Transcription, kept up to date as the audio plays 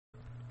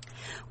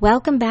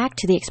Welcome back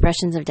to the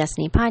Expressions of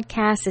Destiny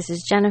podcast. This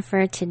is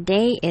Jennifer.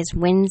 Today is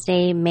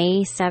Wednesday,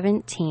 May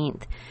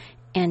 17th.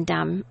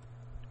 And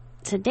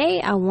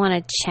today I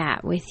want to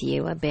chat with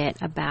you a bit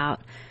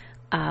about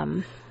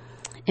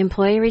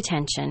employee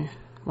retention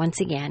once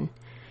again.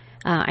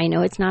 I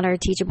know it's not our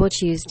Teachable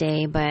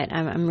Tuesday, but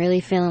I'm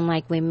really feeling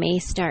like we may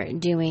start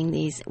doing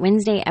these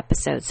Wednesday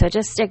episodes. So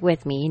just stick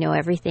with me. You know,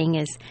 everything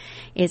is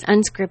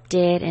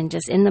unscripted and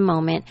just in the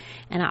moment.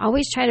 And I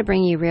always try to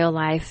bring you real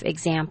life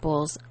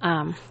examples,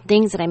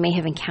 things that I may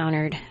have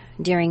encountered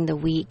during the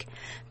week,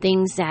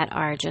 things that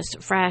are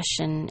just fresh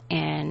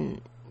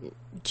and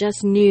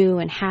just new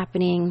and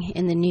happening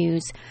in the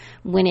news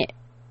when it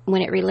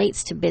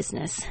relates to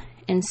business.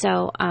 And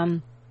so,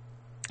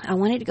 I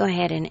wanted to go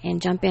ahead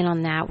and jump in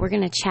on that. We're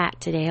going to chat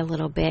today a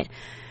little bit,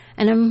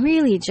 and I'm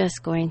really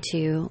just going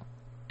to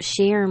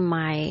share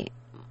my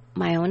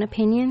own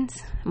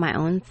opinions, my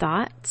own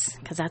thoughts,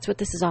 because that's what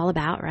this is all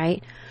about,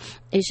 right?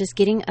 It's just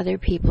getting other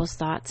people's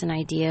thoughts and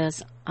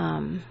ideas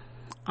on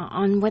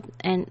what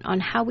and on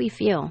how we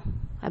feel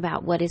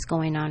about what is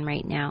going on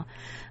right now.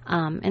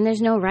 And there's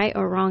no right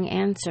or wrong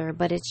answer,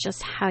 but it's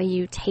just how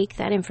you take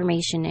that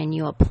information and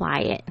you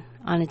apply it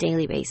on a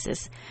daily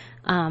basis.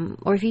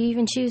 Or if you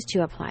even choose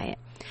to apply it.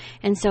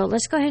 And so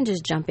let's go ahead and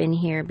just jump in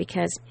here,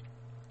 because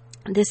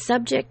this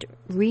subject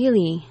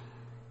really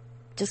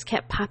just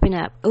kept popping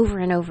up over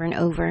and over and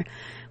over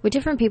with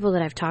different people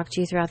that I've talked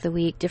to throughout the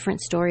week,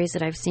 different stories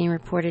that I've seen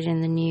reported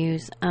in the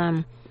news,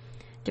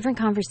 different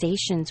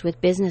conversations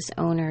with business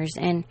owners,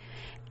 and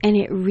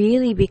it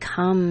really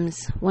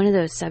becomes one of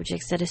those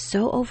subjects that is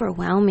so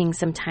overwhelming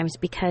sometimes,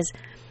 because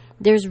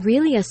there's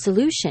really a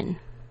solution.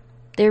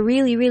 There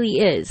really, really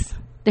is.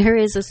 There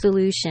is a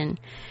solution,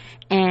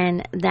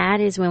 and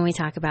that is when we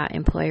talk about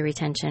employee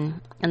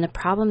retention and the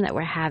problem that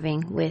we're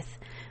having with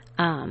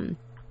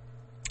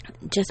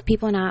just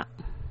people not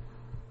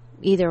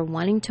either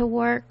wanting to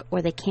work,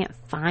 or they can't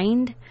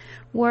find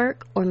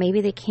work, or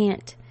maybe they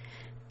can't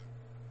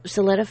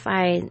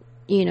solidify,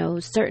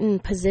 certain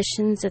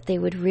positions that they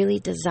would really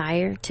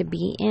desire to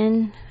be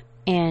in,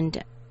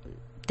 and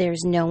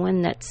there's no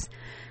one that's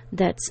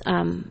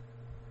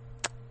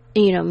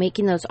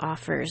making those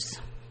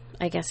offers,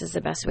 I guess is the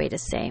best way to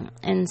say.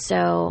 And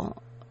so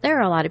there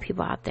are a lot of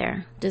people out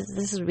there.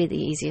 This would be the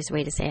easiest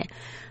way to say it.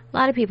 A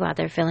lot of people out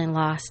there feeling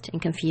lost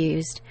and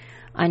confused,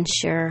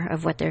 unsure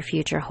of what their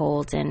future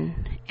holds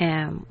and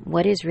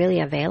what is really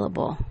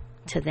available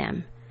to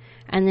them.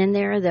 And then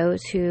there are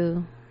those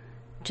who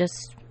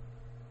just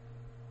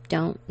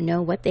don't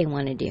know what they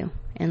want to do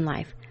in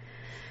life.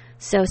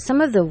 So some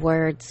of the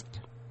words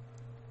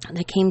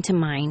that came to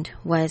mind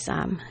was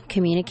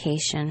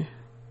communication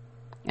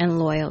and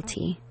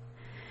loyalty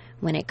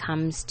when it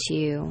comes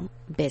to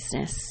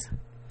business.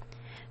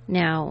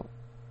 Now,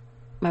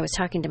 I was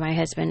talking to my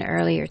husband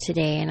earlier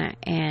today,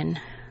 and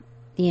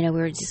we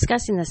were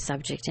discussing this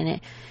subject,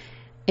 and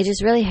it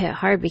just really hit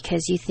hard,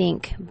 because you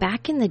think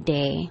back in the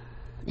day,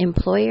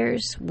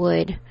 employers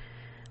would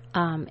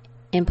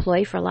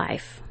employ for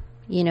life.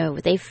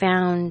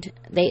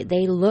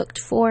 They looked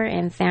for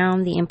and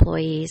found the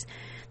employees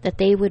that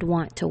they would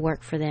want to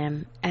work for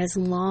them as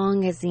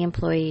long as the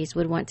employees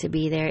would want to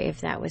be there.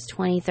 If that was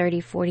 20, 30,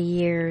 40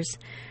 years,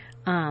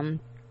 then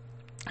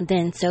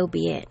so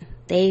be it.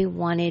 They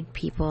wanted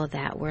people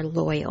that were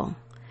loyal.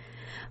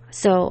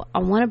 So I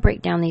want to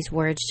break down these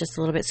words just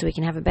a little bit so we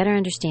can have a better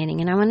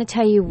understanding. And I want to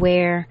tell you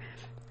where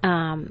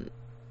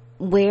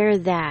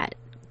that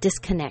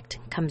disconnect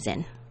comes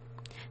in.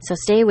 So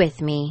stay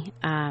with me.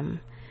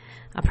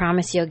 I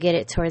promise you'll get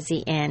it towards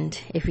the end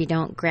if you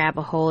don't grab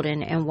a hold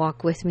and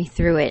walk with me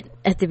through it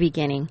at the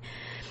beginning.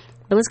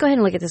 But let's go ahead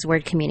and look at this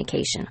word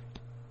communication.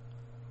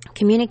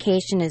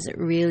 Communication is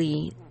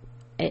really,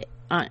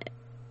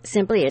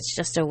 simply, it's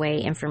just a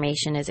way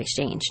information is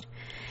exchanged.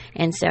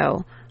 And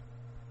so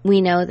we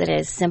know that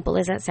as simple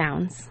as that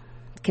sounds,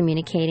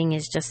 communicating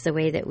is just the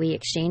way that we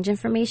exchange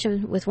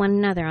information with one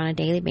another on a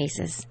daily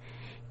basis.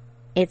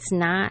 It's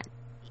not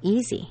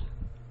easy,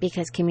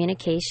 because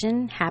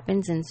communication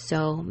happens in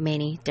so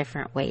many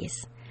different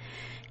ways.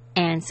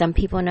 And some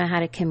people know how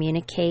to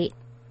communicate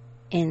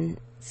in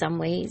some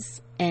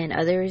ways, and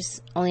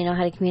others only know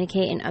how to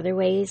communicate in other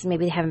ways.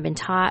 Maybe they haven't been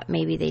taught.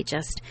 Maybe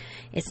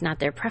it's not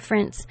their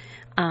preference.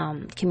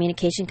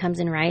 Communication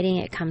comes in writing.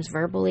 It comes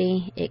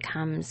verbally. It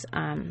comes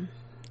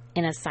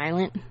in a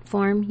silent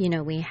form.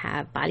 We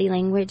have body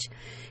language.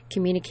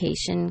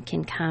 Communication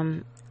can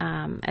come,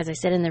 as I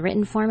said, in the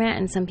written format,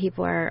 and some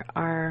people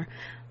are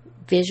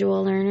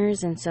visual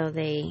learners, and so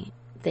they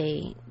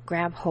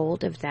grab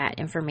hold of that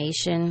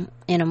information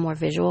in a more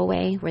visual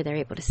way, where they're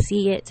able to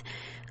see it,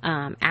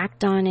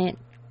 act on it,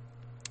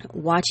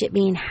 watch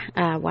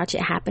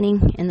it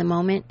happening in the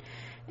moment.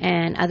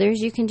 And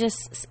others, you can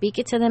just speak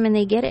it to them and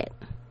they get it.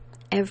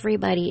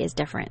 Everybody is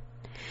different.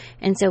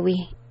 And so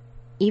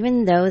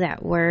even though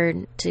that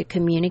word to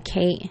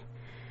communicate,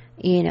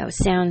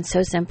 sounds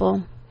so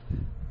simple,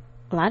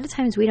 a lot of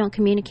times we don't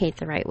communicate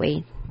the right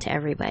way to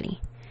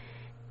everybody.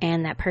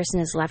 And that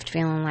person is left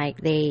feeling like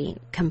they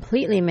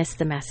completely missed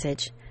the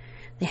message.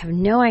 They have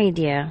no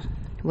idea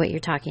what you're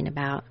talking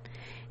about.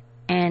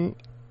 And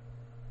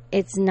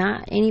it's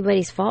not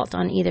anybody's fault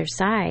on either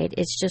side.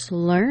 It's just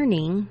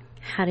learning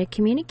how to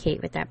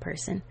communicate with that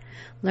person,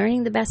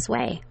 learning the best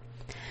way.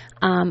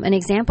 An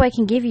example I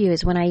can give you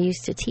is when I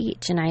used to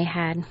teach, and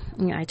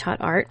I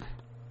taught art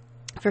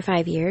for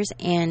 5 years,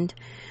 and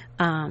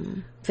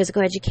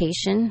physical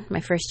education. My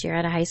first year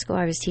out of high school,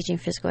 I was teaching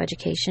physical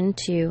education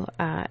to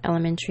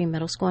elementary,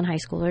 middle school, and high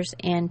schoolers,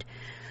 and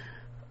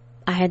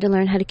I had to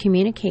learn how to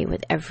communicate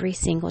with every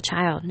single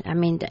child. I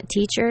mean,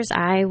 teachers,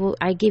 I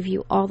give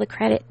you all the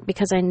credit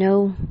because I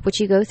know what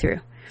you go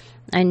through.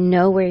 I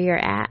know where you're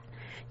at.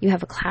 You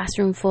have a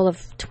classroom full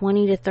of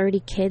 20 to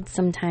 30 kids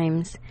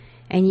sometimes,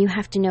 and you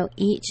have to know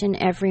each and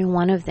every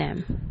one of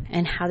them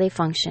and how they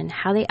function,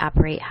 how they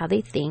operate, how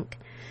they think,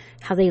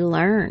 how they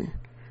learn.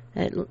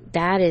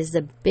 That is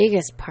the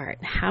biggest part.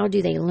 How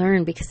do they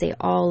learn? Because they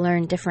all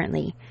learn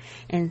differently.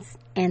 And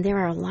there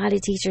are a lot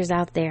of teachers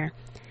out there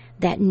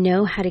that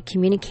know how to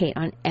communicate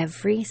on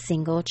every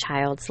single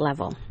child's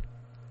level.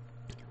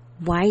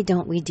 Why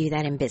don't we do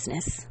that in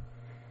business?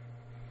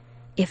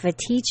 If a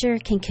teacher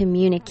can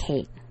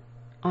communicate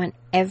on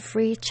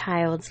every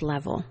child's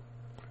level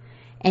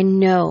and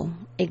know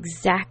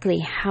exactly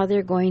how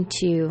they're going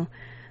to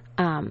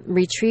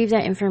retrieve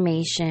that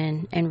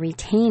information and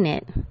retain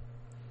it,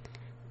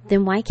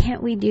 then why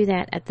can't we do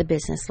that at the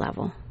business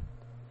level?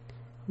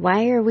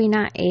 Why are we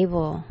not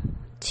able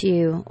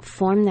to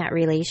form that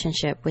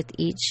relationship with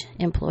each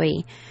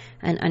employee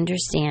and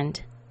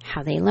understand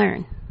how they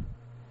learn,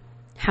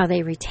 how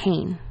they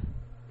retain?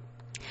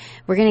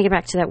 We're going to get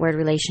back to that word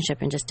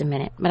relationship in just a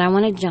minute, but I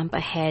want to jump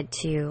ahead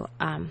to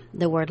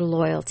the word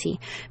loyalty,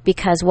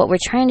 because what we're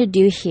trying to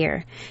do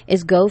here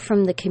is go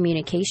from the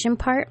communication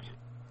part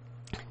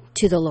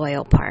to the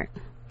loyal part.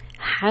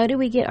 How do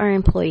we get our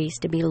employees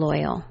to be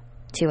loyal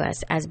to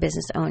us as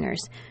business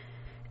owners?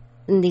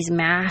 And these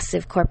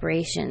massive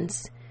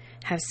corporations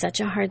have such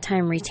a hard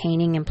time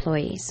retaining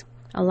employees.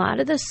 A lot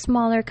of the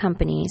smaller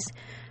companies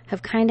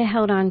have kind of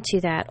held on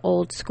to that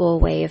old school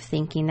way of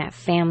thinking, that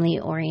family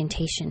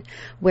orientation,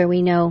 where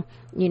we know,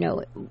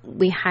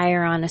 we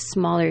hire on a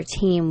smaller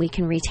team, we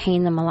can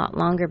retain them a lot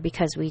longer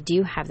because we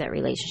do have that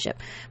relationship.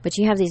 But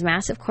you have these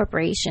massive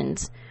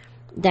corporations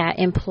that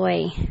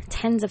employ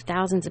tens of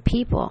thousands of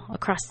people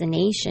across the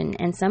nation,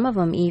 and some of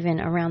them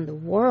even around the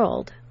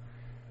world.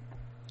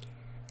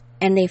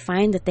 And they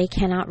find that they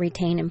cannot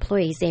retain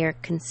employees. They are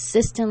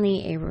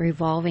consistently a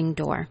revolving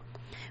door.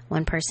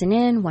 One person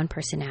in, one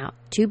person out.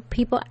 Two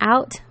people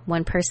out,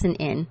 one person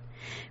in,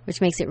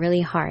 which makes it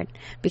really hard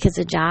because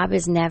let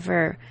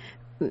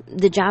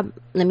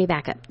me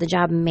back up. The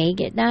job may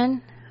get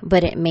done,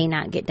 but it may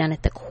not get done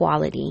at the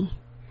quality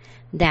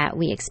that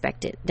we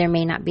expected. There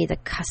may not be the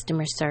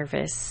customer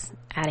service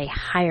at a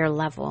higher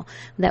level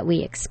that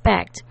we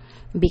expect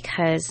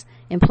because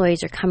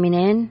employees are coming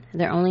in,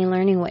 they're only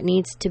learning what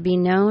needs to be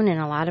known, and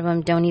a lot of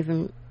them don't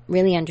even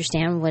really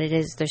understand what it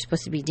is they're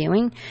supposed to be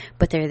doing,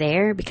 but they're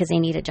there because they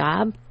need a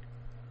job.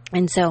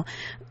 And so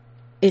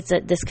it's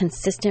this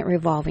consistent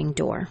revolving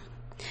door.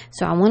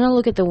 So I want to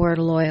look at the word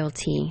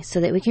loyalty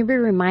so that we can be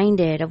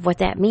reminded of what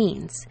that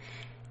means.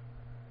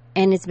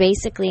 And it's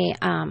basically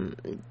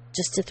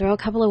just to throw a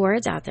couple of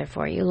words out there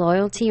for you.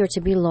 Loyalty, or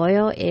to be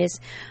loyal, is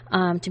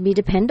to be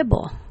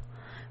dependable,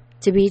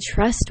 to be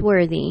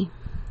trustworthy,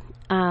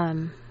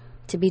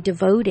 to be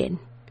devoted.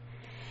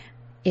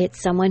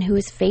 It's someone who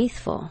is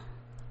faithful.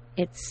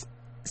 It's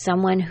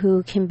someone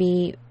who can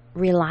be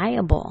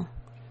reliable.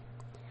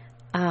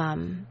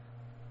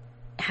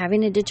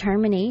 Having a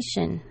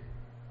determination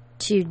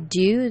to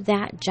do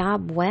that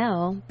job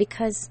well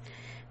because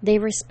they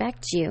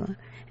respect you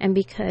and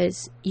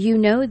because you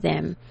know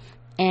them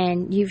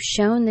and you've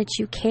shown that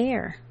you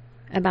care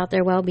about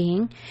their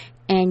well-being,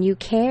 and you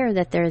care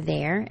that they're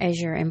there as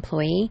your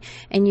employee,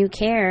 and you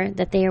care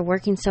that they are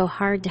working so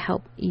hard to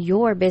help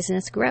your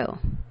business grow.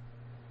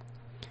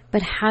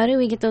 But how do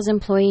we get those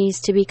employees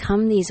to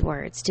become these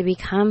words, to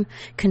become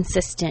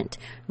consistent,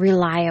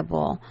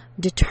 reliable,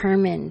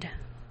 determined,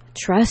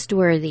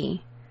 trustworthy,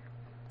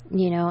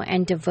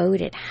 and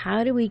devoted?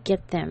 How do we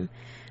get them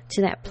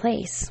to that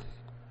place?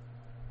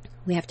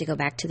 We have to go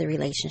back to the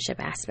relationship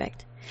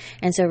aspect.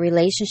 And so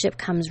relationship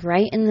comes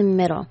right in the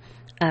middle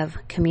of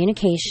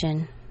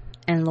communication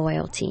and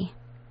loyalty.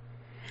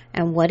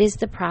 And what is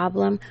the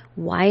problem?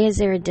 Why is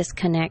there a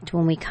disconnect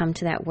when we come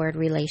to that word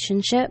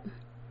relationship?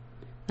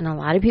 And a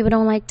lot of people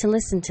don't like to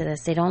listen to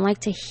this. They don't like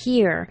to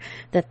hear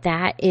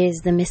that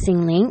is the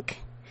missing link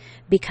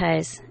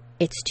because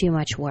it's too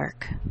much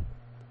work.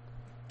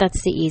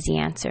 That's the easy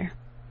answer.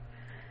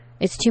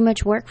 It's too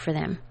much work for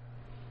them.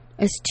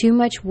 It's too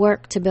much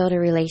work to build a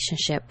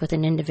relationship with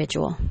an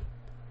individual.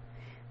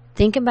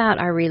 Think about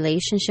our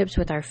relationships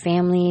with our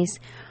families,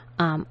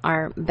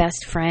 our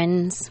best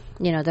friends,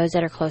 those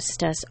that are closest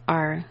to us,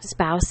 our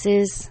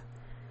spouses,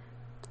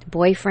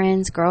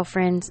 boyfriends,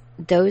 girlfriends,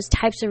 those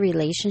types of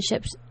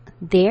relationships.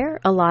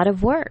 They're a lot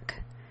of work.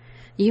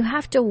 You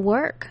have to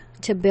work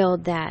to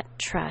build that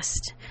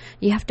trust.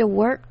 You have to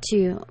work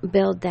to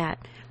build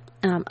that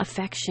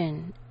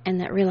affection and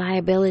that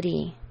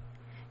reliability.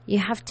 You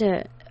have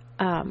to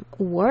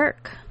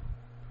work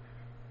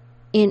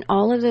in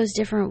all of those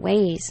different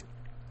ways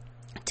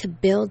to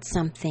build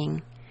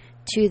something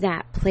to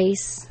that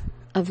place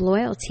of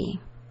loyalty.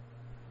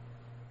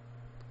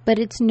 But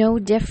it's no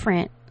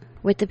different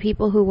with the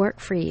people who work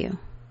for you.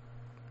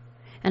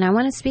 And I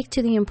want to speak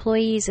to the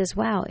employees as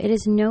well. It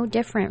is no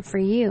different for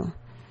you.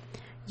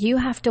 You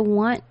have to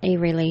want a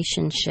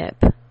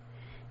relationship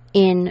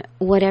in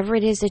whatever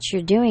it is that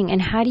you're doing.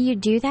 And how do you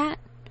do that?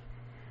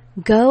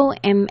 Go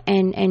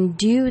and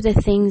do the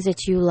things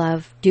that you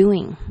love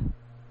doing.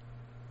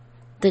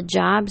 The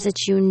jobs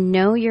that you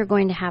know you're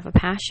going to have a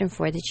passion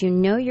for, that you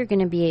know you're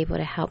going to be able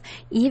to help,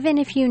 even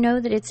if you know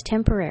that it's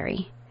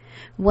temporary.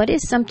 What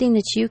is something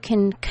that you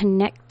can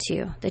connect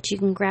to, that you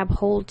can grab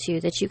hold to,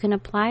 that you can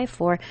apply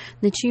for,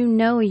 that you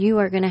know you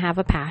are going to have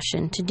a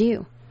passion to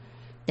do,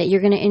 that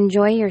you're going to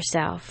enjoy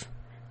yourself,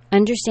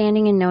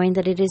 understanding and knowing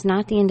that it is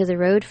not the end of the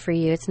road for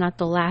you. It's not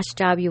the last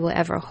job you will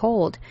ever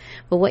hold.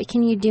 But what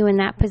can you do in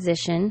that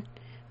position?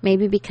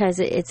 Maybe because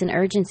it's an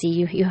urgency,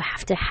 you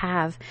have to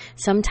have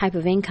some type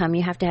of income.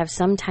 You have to have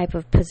some type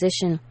of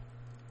position,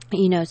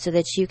 so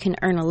that you can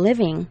earn a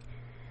living.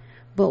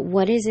 But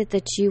what is it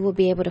that you will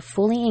be able to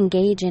fully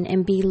engage in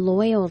and be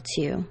loyal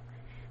to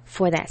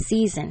for that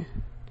season?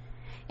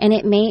 And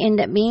it may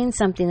end up being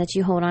something that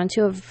you hold on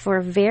to for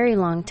a very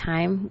long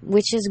time,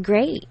 which is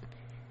great.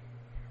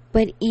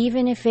 But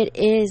even if it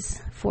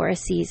is for a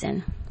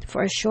season,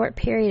 for a short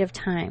period of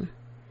time,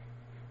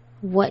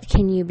 what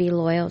can you be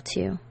loyal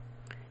to?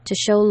 To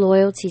show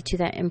loyalty to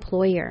that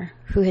employer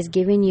who has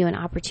given you an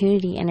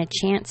opportunity and a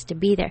chance to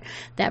be there.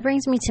 That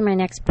brings me to my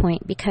next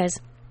point,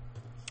 because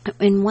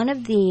in one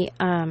of the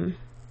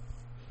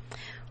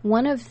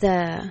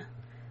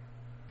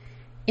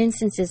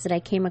instances that I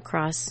came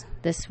across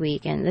this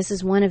week, and this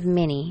is one of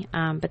many,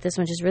 but this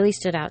one just really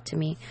stood out to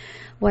me,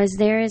 was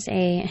there is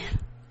and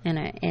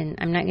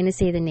I'm not going to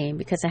say the name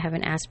because I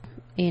haven't asked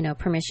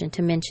permission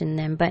to mention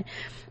them, but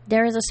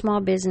there is a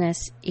small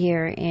business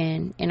here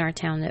in our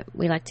town that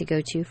we like to go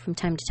to from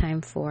time to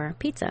time for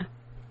pizza.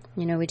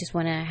 We just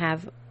want to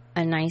have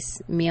a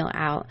nice meal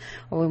out,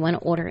 or we want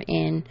to order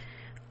in.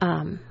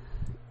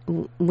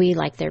 We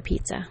like their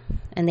pizza,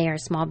 and they are a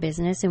small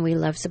business, and we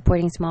love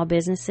supporting small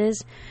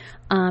businesses.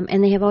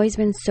 And they have always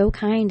been so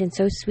kind and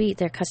so sweet.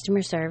 Their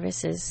customer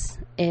service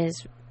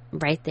is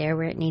right there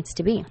where it needs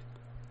to be.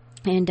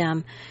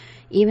 And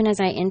even as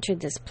I entered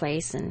this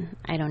place, and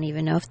I don't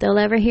even know if they'll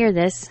ever hear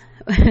this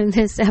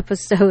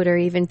episode or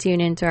even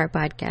tune into our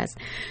podcast,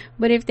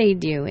 but if they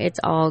do, it's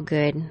all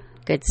good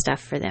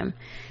stuff for them.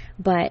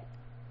 But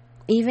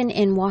even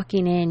in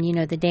walking in,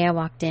 the day I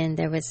walked in,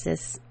 there was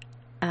this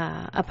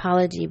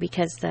apology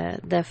because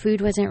the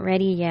food wasn't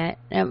ready yet,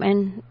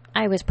 and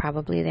I was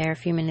probably there a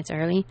few minutes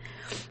early.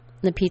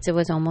 The pizza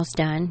was almost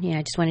done.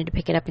 I just wanted to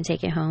pick it up and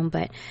take it home,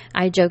 but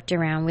I joked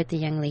around with the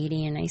young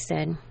lady and I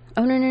said,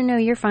 "Oh, no,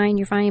 you're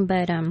fine,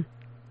 but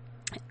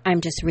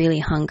I'm just really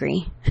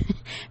hungry."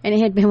 And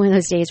it had been one of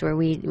those days where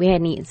we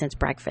hadn't eaten since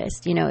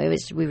breakfast.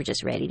 We were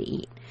just ready to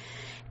eat.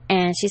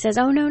 And she says,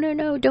 "Oh,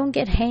 no, don't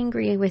get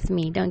hangry with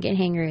me. Don't get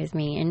hangry with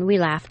me." And we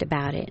laughed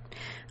about it.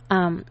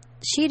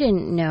 She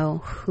didn't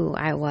know who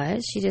I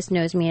was. She just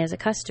knows me as a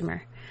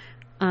customer.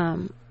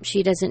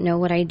 She doesn't know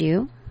what I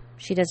do.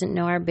 She doesn't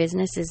know our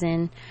business is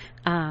in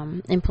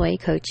employee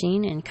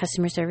coaching and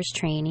customer service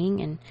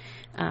training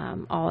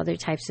and all other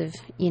types of,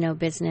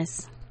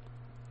 business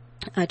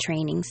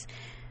trainings.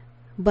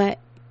 But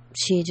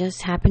she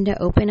just happened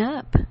to open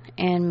up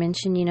and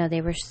mention,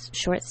 they were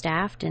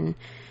short-staffed, and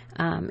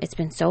it's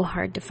been so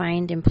hard to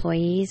find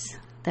employees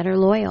that are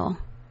loyal.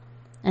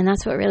 And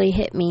that's what really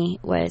hit me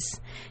was,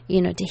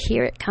 to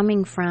hear it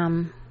coming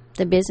from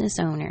the business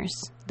owners,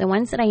 the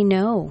ones that I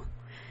know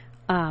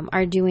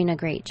are doing a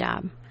great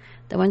job,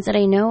 the ones that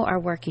I know are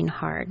working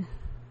hard,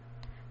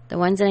 the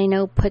ones that I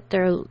know put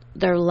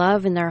their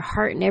love and their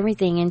heart and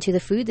everything into the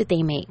food that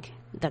they make.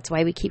 That's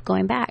why we keep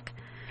going back.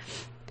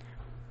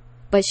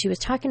 But she was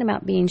talking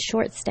about being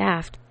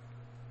short-staffed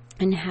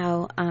and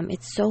how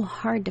it's so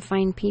hard to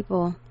find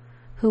people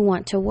who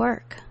want to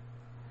work,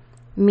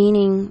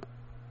 meaning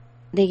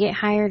they get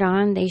hired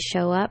on, they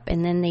show up,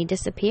 and then they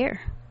disappear.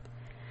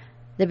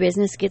 The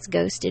business gets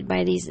ghosted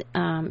by these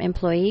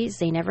employees.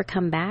 They never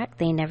come back.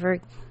 They never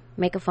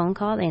make a phone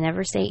call. They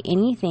never say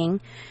anything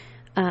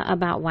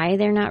about why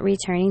they're not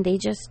returning. They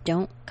just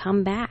don't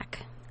come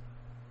back.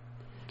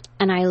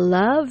 And I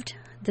loved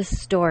the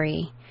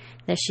story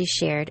that she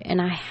shared, and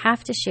I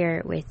have to share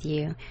it with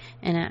you.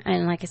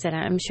 And like I said,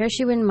 I'm sure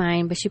she wouldn't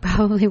mind, but she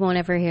probably won't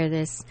ever hear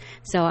this,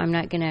 so I'm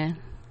not going to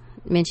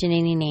mention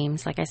any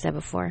names, like I said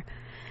before.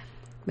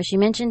 But she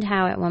mentioned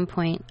how at one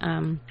point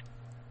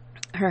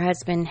her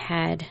husband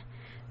had,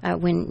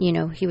 when,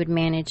 he would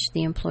manage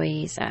the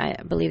employees, I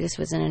believe this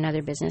was in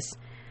another business,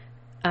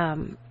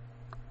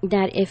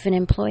 that if an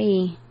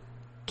employee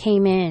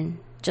came in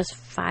just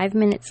 5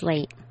 minutes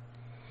late,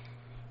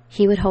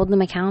 he would hold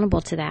them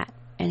accountable to that.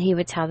 And he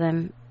would tell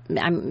them,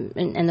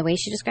 and the way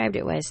she described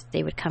it was,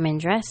 they would come in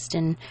dressed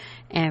and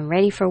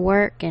ready for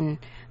work and,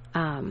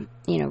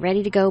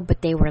 ready to go,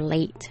 but they were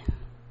late.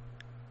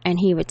 and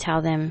he would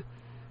tell them,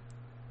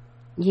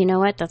 you know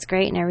what, that's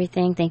great and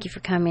everything. Thank you for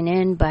coming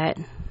in, but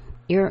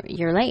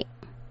you're late.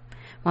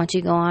 Why don't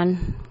you go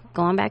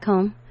on back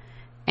home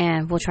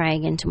and we'll try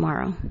again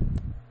tomorrow.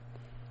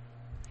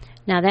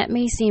 Now that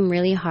may seem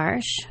really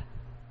harsh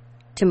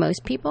to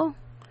most people,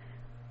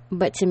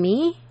 but to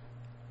me,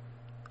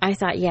 I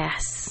thought,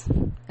 yes,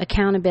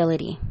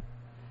 accountability.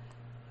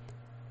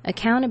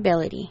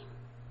 Accountability.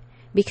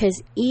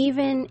 Because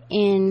even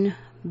in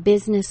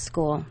business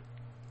school,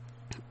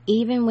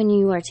 even when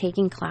you are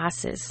taking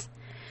classes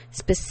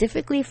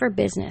specifically for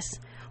business,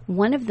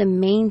 one of the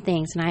main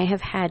things, and I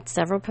have had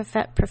several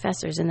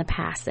professors in the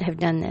past that have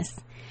done this,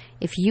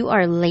 if you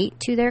are late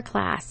to their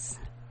class,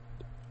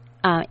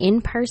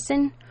 in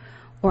person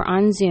or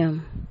on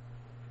Zoom,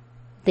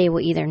 they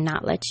will either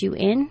not let you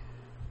in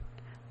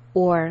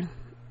or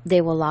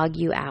they will log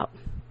you out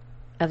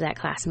of that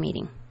class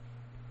meeting.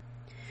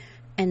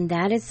 And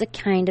that is the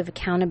kind of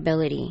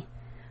accountability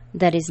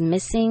that is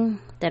missing,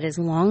 that is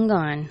long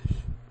gone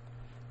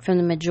from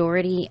the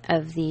majority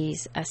of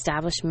these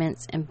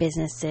establishments and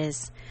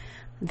businesses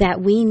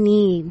that we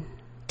need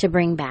to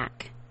bring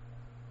back.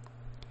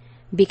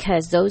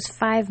 Because those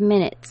 5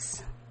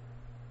 minutes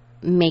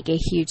make a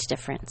huge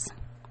difference.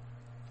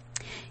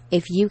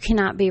 If you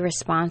cannot be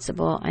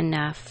responsible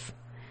enough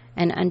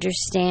and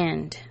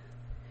understand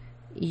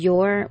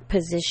your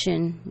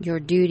position, your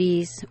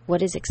duties,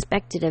 what is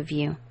expected of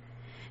you,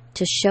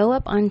 to show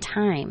up on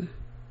time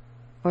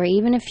or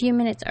even a few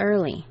minutes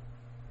early,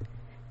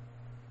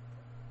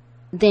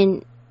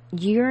 then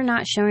you're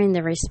not showing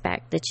the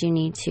respect that you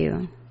need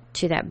to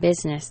that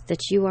business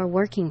that you are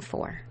working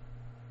for.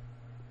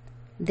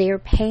 They're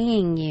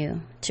paying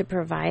you to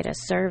provide a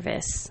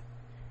service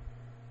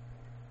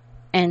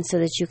and so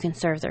that you can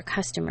serve their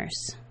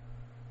customers.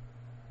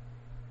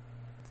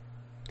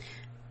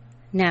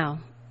 Now,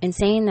 in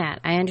saying that,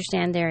 I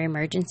understand there are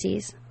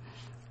emergencies.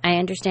 I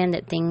understand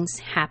that things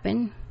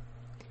happen.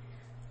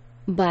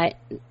 But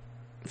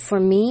for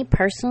me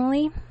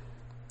personally,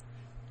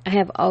 I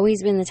have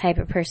always been the type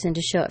of person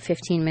to show up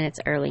 15 minutes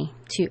early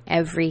to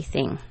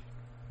everything.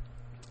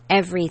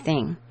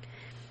 Everything.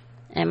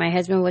 And my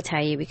husband will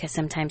tell you, because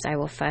sometimes I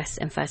will fuss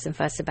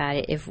about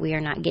it if we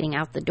are not getting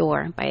out the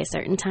door by a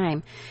certain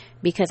time,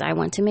 because I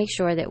want to make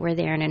sure that we're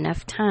there in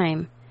enough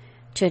time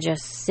to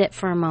just sit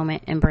for a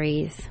moment and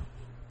breathe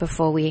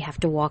before we have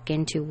to walk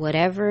into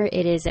whatever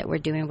it is that we're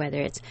doing,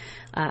 whether it's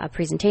a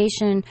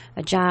presentation,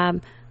 a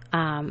job,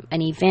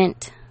 an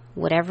event,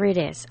 whatever it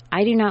is.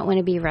 I do not want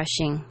to be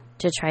rushing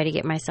to try to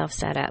get myself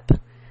set up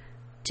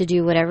to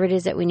do whatever it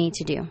is that we need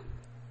to do.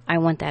 I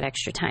want that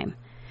extra time.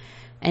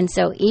 And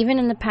so even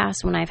in the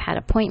past when I've had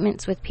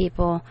appointments with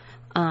people,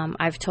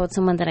 I've told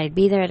someone that I'd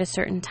be there at a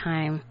certain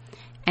time,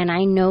 and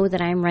I know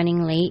that I'm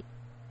running late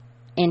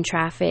in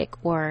traffic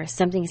or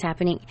something's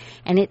happening,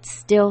 and it's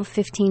still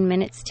 15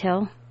 minutes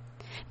till.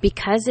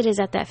 Because it is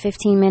at that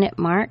 15-minute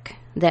mark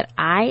that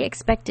I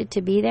expected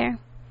to be there,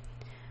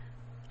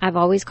 I've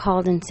always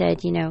called and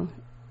said, you know,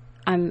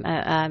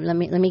 let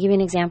me give you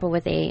an example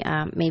with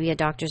maybe a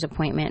doctor's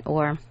appointment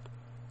or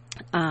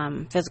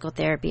physical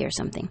therapy or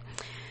something.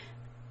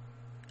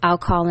 I'll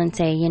call and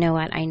say, you know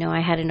what, I know I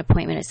had an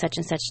appointment at such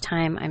and such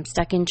time. I'm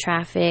stuck in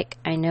traffic.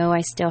 I know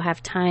I still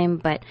have time,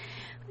 but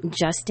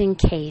just in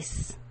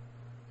case,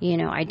 you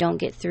know, I don't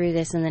get through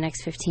this in the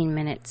next 15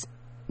 minutes,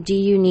 do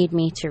you need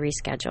me to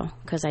reschedule?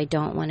 Because I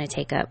don't want to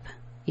take up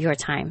your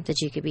time that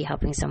you could be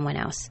helping someone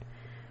else.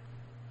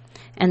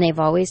 And they've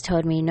always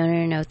told me,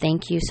 no,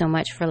 thank you so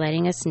much for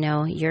letting us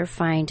know. You're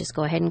fine. Just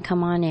go ahead and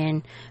come on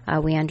in.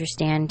 We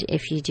understand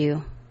if you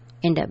do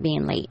end up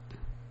being late.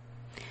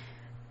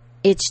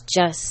 It's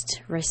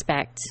just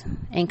respect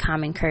and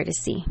common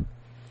courtesy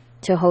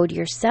to hold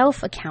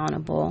yourself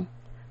accountable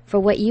for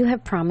what you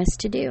have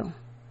promised to do.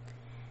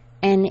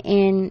 And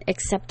in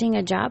accepting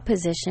a job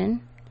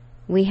position,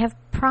 we have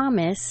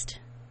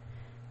promised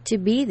to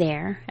be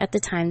there at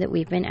the time that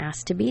we've been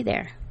asked to be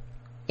there,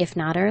 if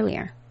not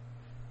earlier.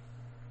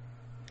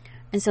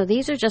 And so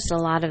these are just a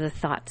lot of the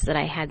thoughts that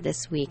I had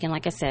this week. And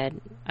like I said,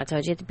 I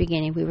told you at the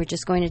beginning, we were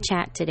just going to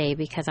chat today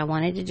because I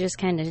wanted to just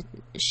kind of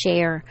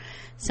share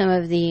some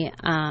of the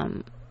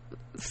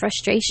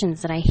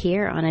frustrations that I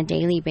hear on a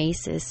daily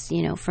basis,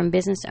 you know, from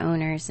business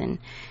owners. And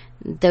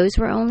those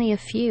were only a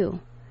few.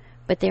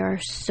 But there are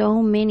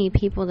so many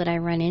people that I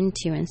run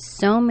into and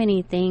so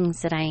many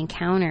things that I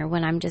encounter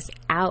when I'm just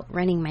out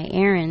running my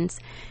errands,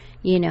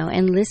 you know,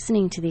 and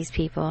listening to these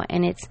people.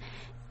 And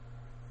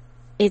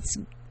it's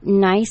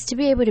nice to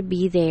be able to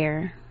be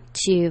there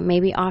to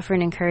maybe offer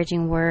an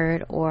encouraging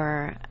word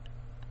or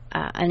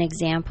an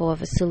example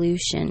of a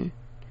solution.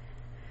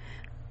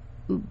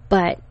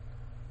 But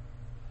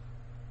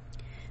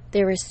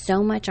there is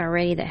so much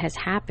already that has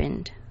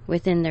happened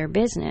within their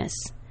business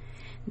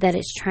that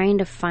it's trying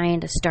to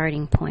find a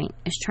starting point.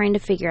 It's trying to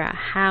figure out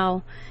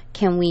how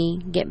can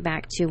we get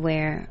back to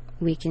where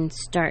we can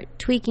start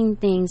tweaking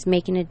things,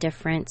 making a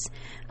difference,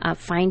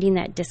 finding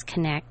that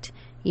disconnect,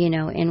 you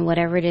know, in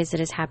whatever it is that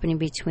is happening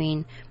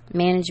between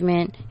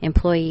management,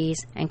 employees,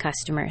 and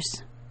customers.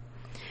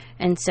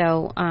 And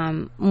so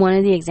one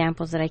of the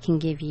examples that I can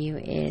give you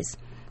is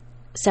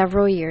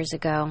several years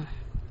ago,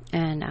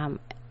 and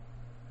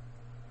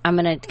I'm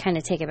going to kind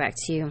of take it back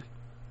to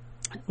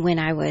when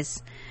I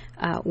was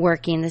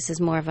working. This is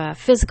more of a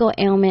physical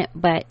ailment,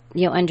 but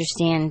you'll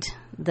understand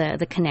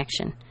the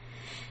connection.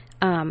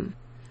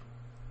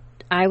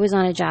 I was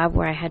on a job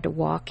where I had to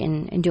walk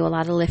and do a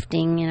lot of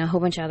lifting and a whole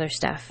bunch of other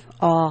stuff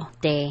all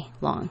day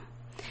long.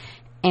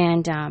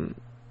 And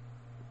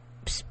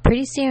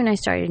pretty soon I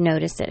started to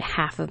notice that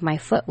half of my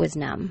foot was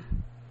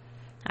numb.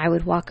 I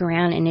would walk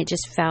around and it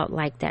just felt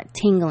like that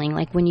tingling,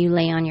 like when you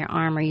lay on your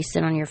arm or you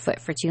sit on your foot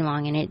for too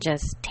long and it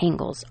just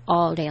tingles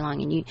all day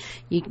long and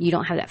you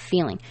don't have that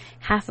feeling.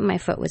 Half of my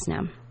foot was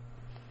numb.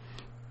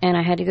 And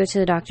I had to go to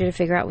the doctor to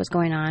figure out what's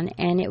going on,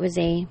 and it was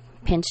a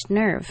pinched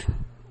nerve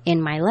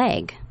in my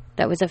leg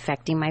that was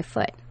affecting my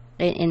foot,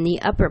 in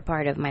the upper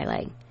part of my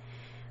leg,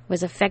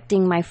 was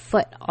affecting my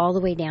foot all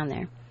the way down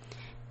there,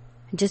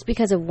 just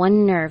because of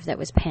one nerve that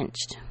was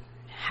pinched.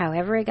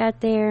 However it got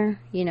there,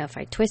 if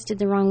I twisted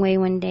the wrong way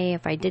one day,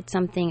 if I did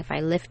something, if I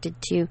lifted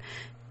too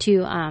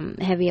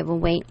heavy of a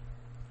weight,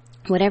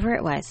 whatever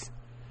it was,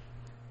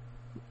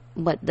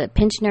 but the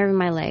pinched nerve in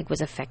my leg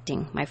was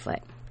affecting my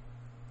foot.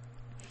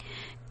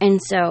 And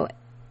so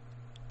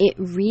it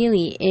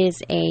really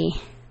is a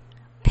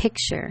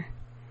picture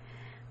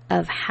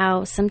of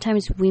how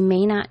sometimes we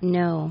may not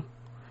know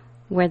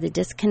where the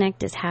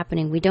disconnect is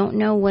happening. We don't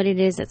know what it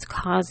is that's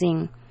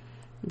causing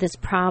this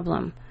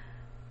problem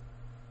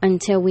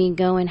until we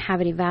go and have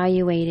it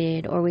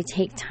evaluated, or we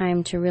take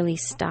time to really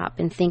stop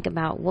and think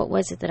about, what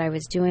was it that I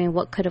was doing?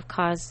 What could have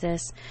caused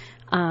this?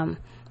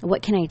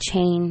 What can I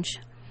change?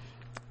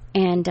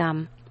 And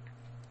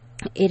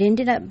it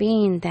ended up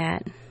being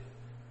that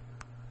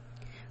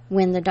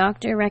when the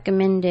doctor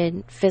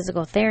recommended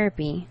physical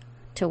therapy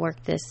to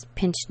work this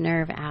pinched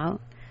nerve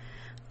out,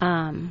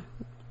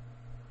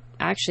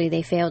 actually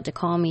they failed to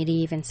call me to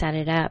even set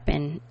it up,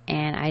 and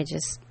I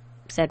just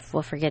said,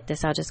 well, forget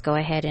this, I'll just go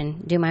ahead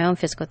and do my own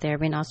physical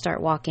therapy and I'll start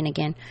walking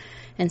again.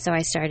 And so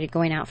I started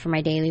going out for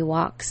my daily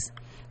walks,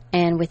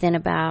 and within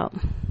about,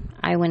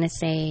 I want to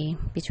say,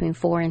 between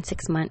 4 and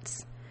 6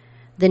 months,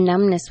 the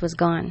numbness was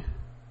gone.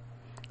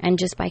 And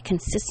just by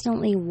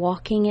consistently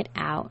walking it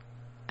out,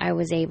 I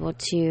was able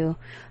to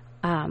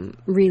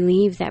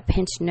relieve that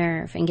pinched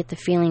nerve and get the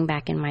feeling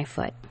back in my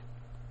foot.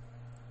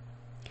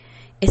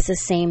 It's the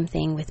same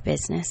thing with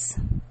business.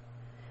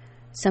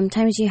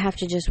 Sometimes you have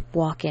to just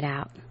walk it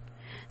out.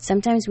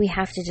 Sometimes we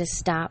have to just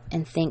stop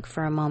and think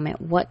for a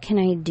moment, what can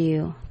I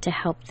do to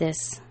help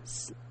this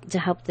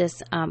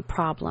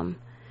problem?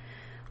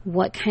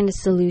 What kind of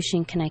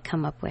solution can I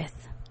come up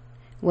with?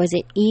 Was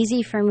it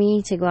easy for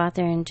me to go out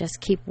there and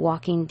just keep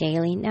walking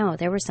daily? No,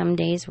 there were some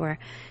days where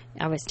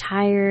I was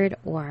tired,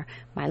 or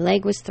my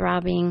leg was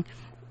throbbing,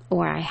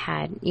 or I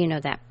had,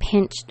 that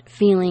pinched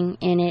feeling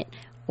in it,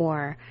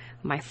 or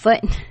my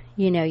foot,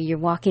 you're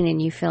walking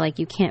and you feel like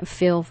you can't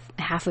feel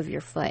half of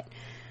your foot.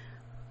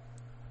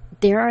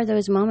 There are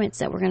those moments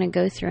that we're going to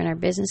go through in our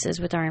businesses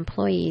with our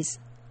employees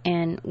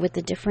and with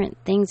the different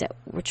things that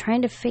we're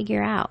trying to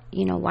figure out.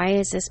 Why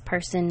is this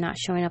person not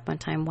showing up on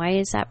time? Why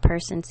is that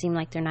person seem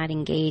like they're not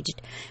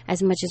engaged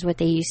as much as what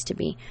they used to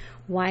be?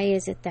 Why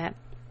is it that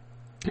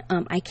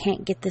I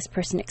can't get this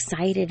person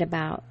excited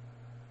about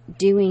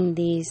doing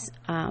these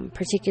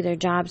particular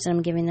jobs that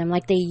I'm giving them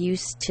like they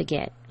used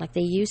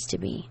to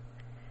be?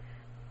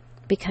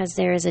 Because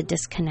there is a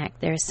disconnect.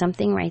 There is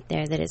something right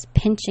there that is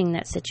pinching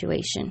that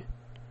situation.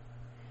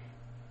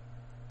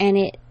 And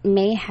it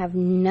may have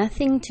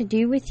nothing to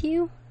do with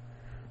you,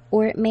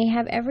 or it may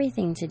have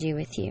everything to do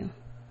with you.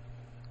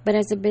 But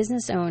as a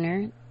business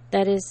owner,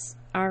 that is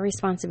our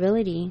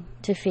responsibility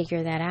to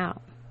figure that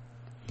out.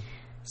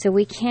 So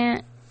we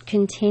can't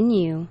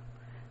continue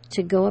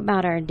to go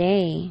about our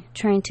day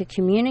trying to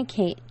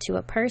communicate to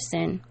a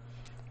person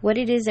what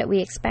it is that we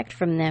expect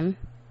from them,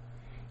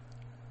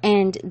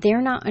 and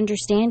they're not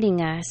understanding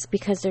us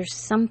because there's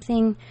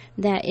something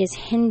that is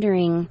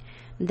hindering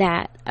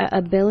that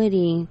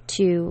ability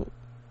to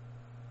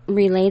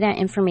relay that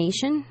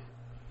information.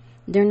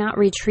 They're not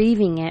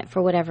retrieving it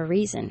for whatever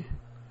reason.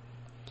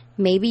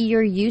 Maybe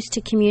you're used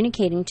to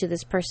communicating to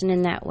this person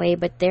in that way,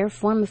 but their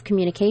form of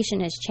communication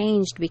has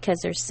changed because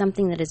there's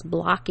something that is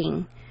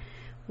blocking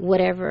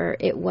whatever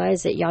it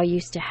was that y'all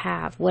used to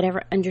have,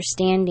 whatever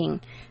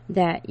understanding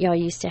that y'all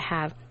used to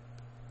have,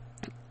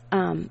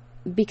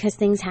 because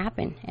things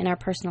happen in our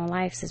personal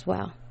lives as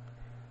well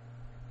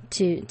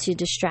to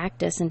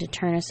distract us and to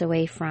turn us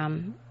away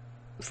from,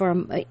 for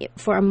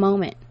a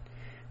moment,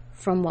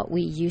 from what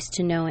we used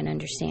to know and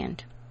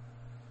understand.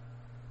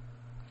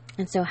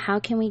 And so how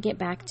can we get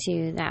back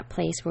to that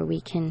place where we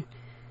can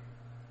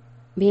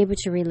be able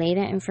to relay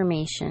that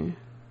information,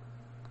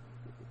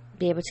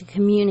 be able to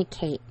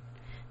communicate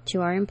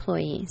to our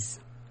employees,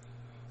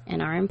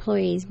 and our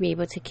employees be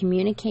able to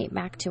communicate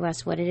back to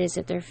us what it is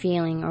that they're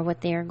feeling, or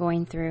what they are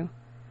going through,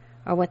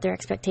 or what their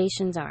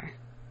expectations are?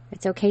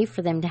 It's okay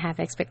for them to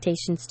have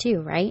expectations too,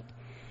 right?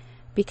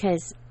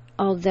 Because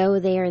although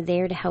they are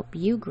there to help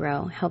you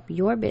grow, help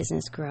your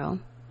business grow,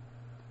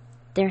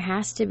 there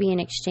has to be an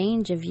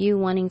exchange of you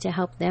wanting to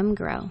help them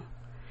grow,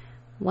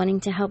 wanting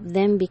to help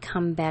them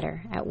become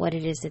better at what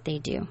it is that they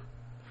do,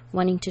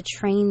 wanting to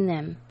train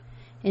them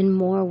in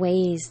more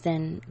ways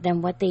than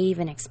what they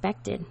even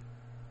expected,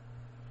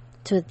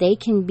 so that they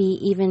can be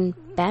even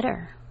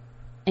better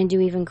and do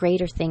even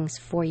greater things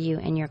for you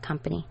and your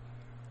company.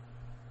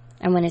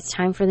 And when it's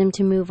time for them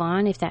to move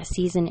on, if that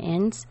season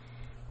ends,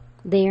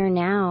 they are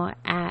now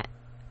at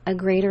a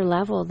greater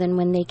level than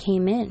when they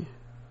came in.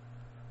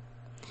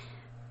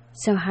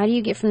 So how do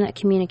you get from that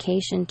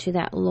communication to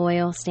that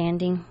loyal,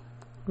 standing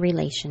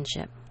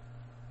relationship?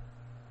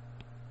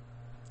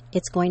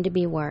 It's going to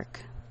be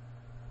work,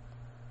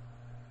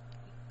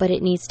 but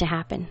it needs to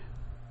happen.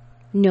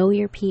 Know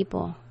your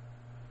people.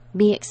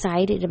 Be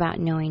excited about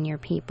knowing your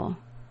people.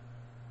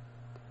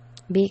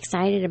 Be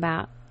excited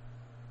about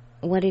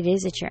what it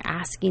is that you're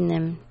asking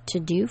them to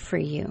do for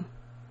you.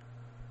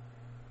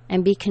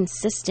 And be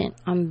consistent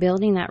on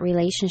building that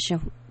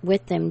relationship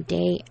with them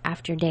day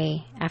after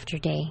day after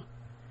day.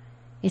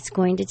 It's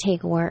going to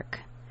take work,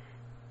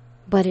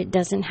 but it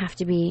doesn't have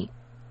to be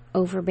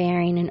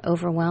overbearing and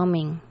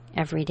overwhelming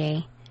every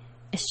day.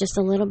 It's just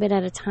a little bit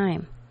at a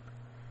time.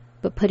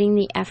 But putting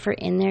the effort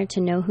in there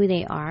to know who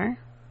they are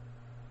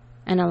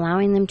and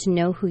allowing them to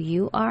know who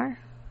you are,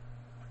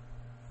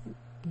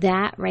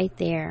 that right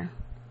there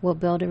will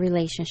build a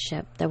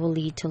relationship that will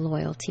lead to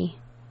loyalty,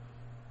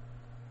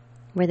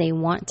 where they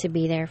want to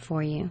be there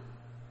for you.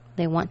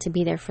 They want to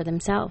be there for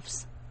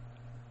themselves.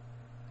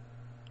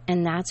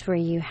 And that's where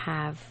you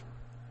have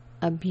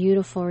a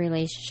beautiful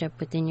relationship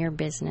within your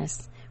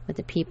business with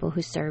the people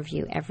who serve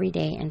you every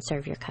day and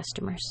serve your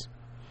customers.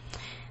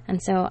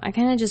 And so I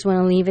kind of just want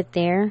to leave it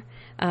there.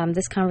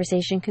 This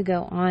conversation could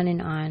go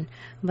on,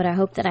 but I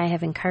hope that I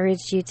have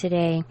encouraged you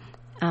today.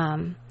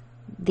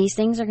 These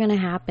things are going to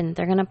happen.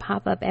 They're going to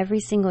pop up every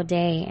single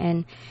day.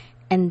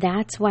 And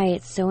that's why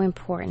it's so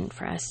important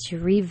for us to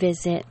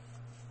revisit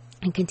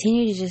and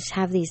continue to just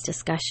have these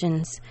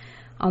discussions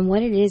on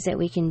what it is that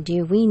we can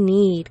do. We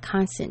need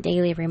constant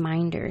daily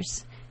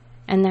reminders,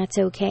 and that's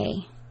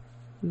okay,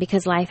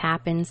 because life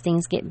happens,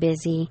 things get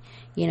busy,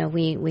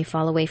 we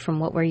fall away from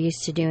what we're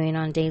used to doing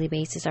on a daily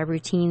basis. Our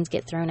routines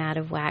get thrown out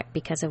of whack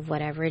because of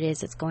whatever it is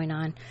that's going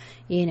on,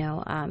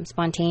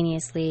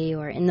 spontaneously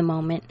or in the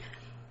moment,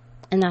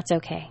 and that's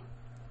okay.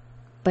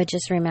 But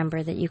just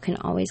remember that you can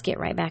always get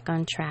right back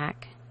on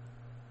track,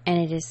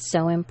 and it is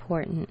so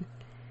important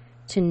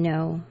to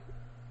know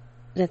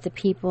that the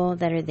people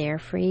that are there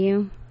for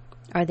you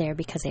are there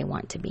because they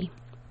want to be.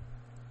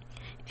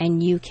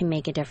 And you can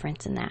make a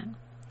difference in that.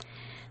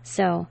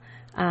 So,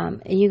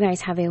 you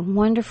guys have a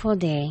wonderful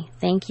day.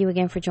 Thank you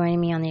again for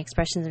joining me on the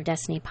Expressions of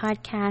Destiny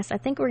podcast. I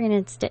think we're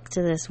going to stick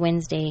to this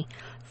Wednesday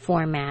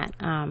format.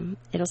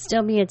 It'll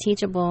still be a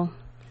teachable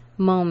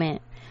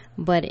moment,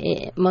 but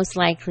it most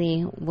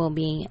likely will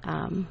be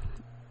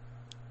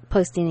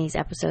posting these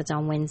episodes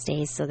on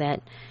Wednesdays so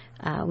that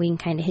we can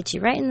kind of hit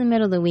you right in the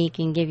middle of the week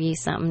and give you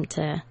something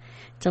to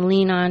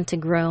lean on, to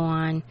grow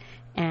on,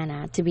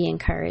 and to be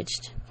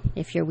encouraged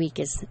if your week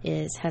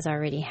has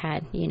already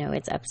had,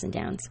 its ups and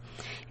downs.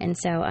 And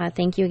so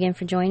thank you again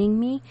for joining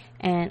me,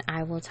 and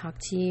I will talk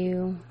to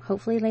you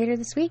hopefully later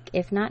this week,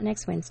 if not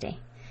next Wednesday.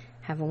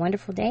 Have a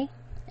wonderful day,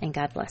 and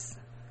God bless.